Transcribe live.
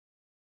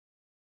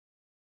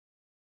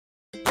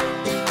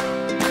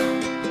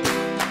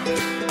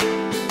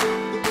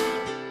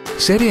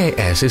Serie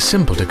S is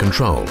simple to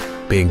control,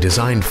 being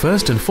designed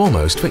first and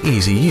foremost for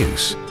easy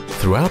use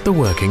throughout the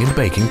working and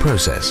baking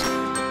process.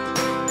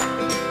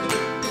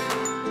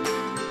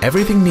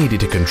 Everything needed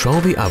to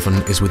control the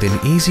oven is within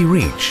easy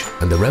reach,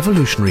 and the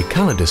revolutionary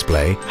color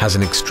display has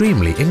an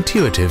extremely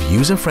intuitive,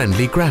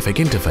 user-friendly graphic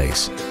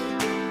interface.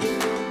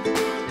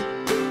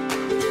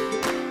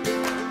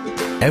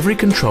 Every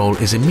control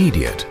is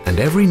immediate and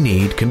every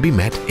need can be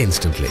met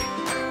instantly.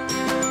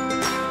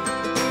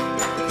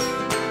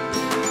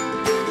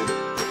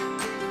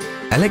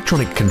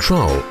 Electronic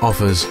control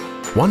offers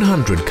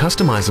 100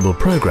 customizable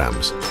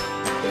programs,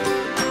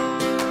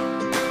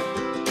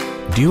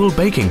 dual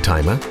baking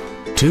timer,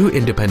 2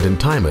 independent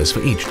timers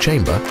for each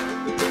chamber,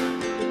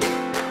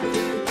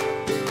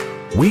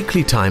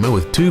 weekly timer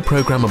with 2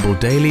 programmable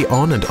daily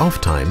on and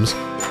off times,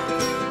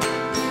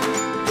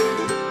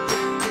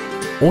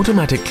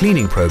 automatic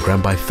cleaning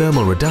program by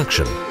thermal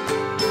reduction,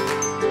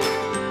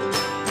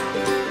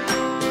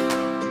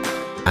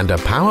 and a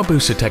power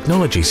booster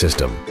technology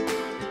system.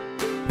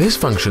 This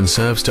function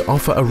serves to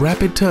offer a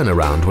rapid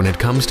turnaround when it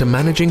comes to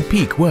managing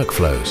peak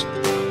workflows.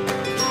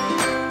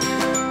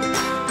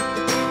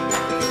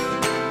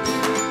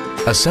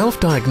 A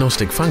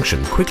self-diagnostic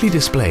function quickly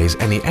displays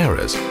any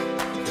errors,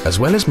 as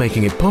well as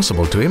making it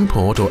possible to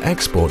import or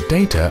export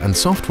data and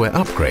software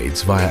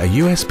upgrades via a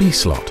USB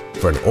slot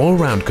for an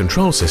all-round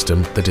control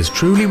system that is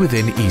truly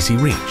within easy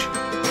reach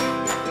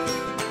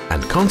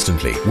and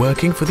constantly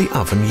working for the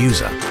oven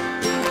user.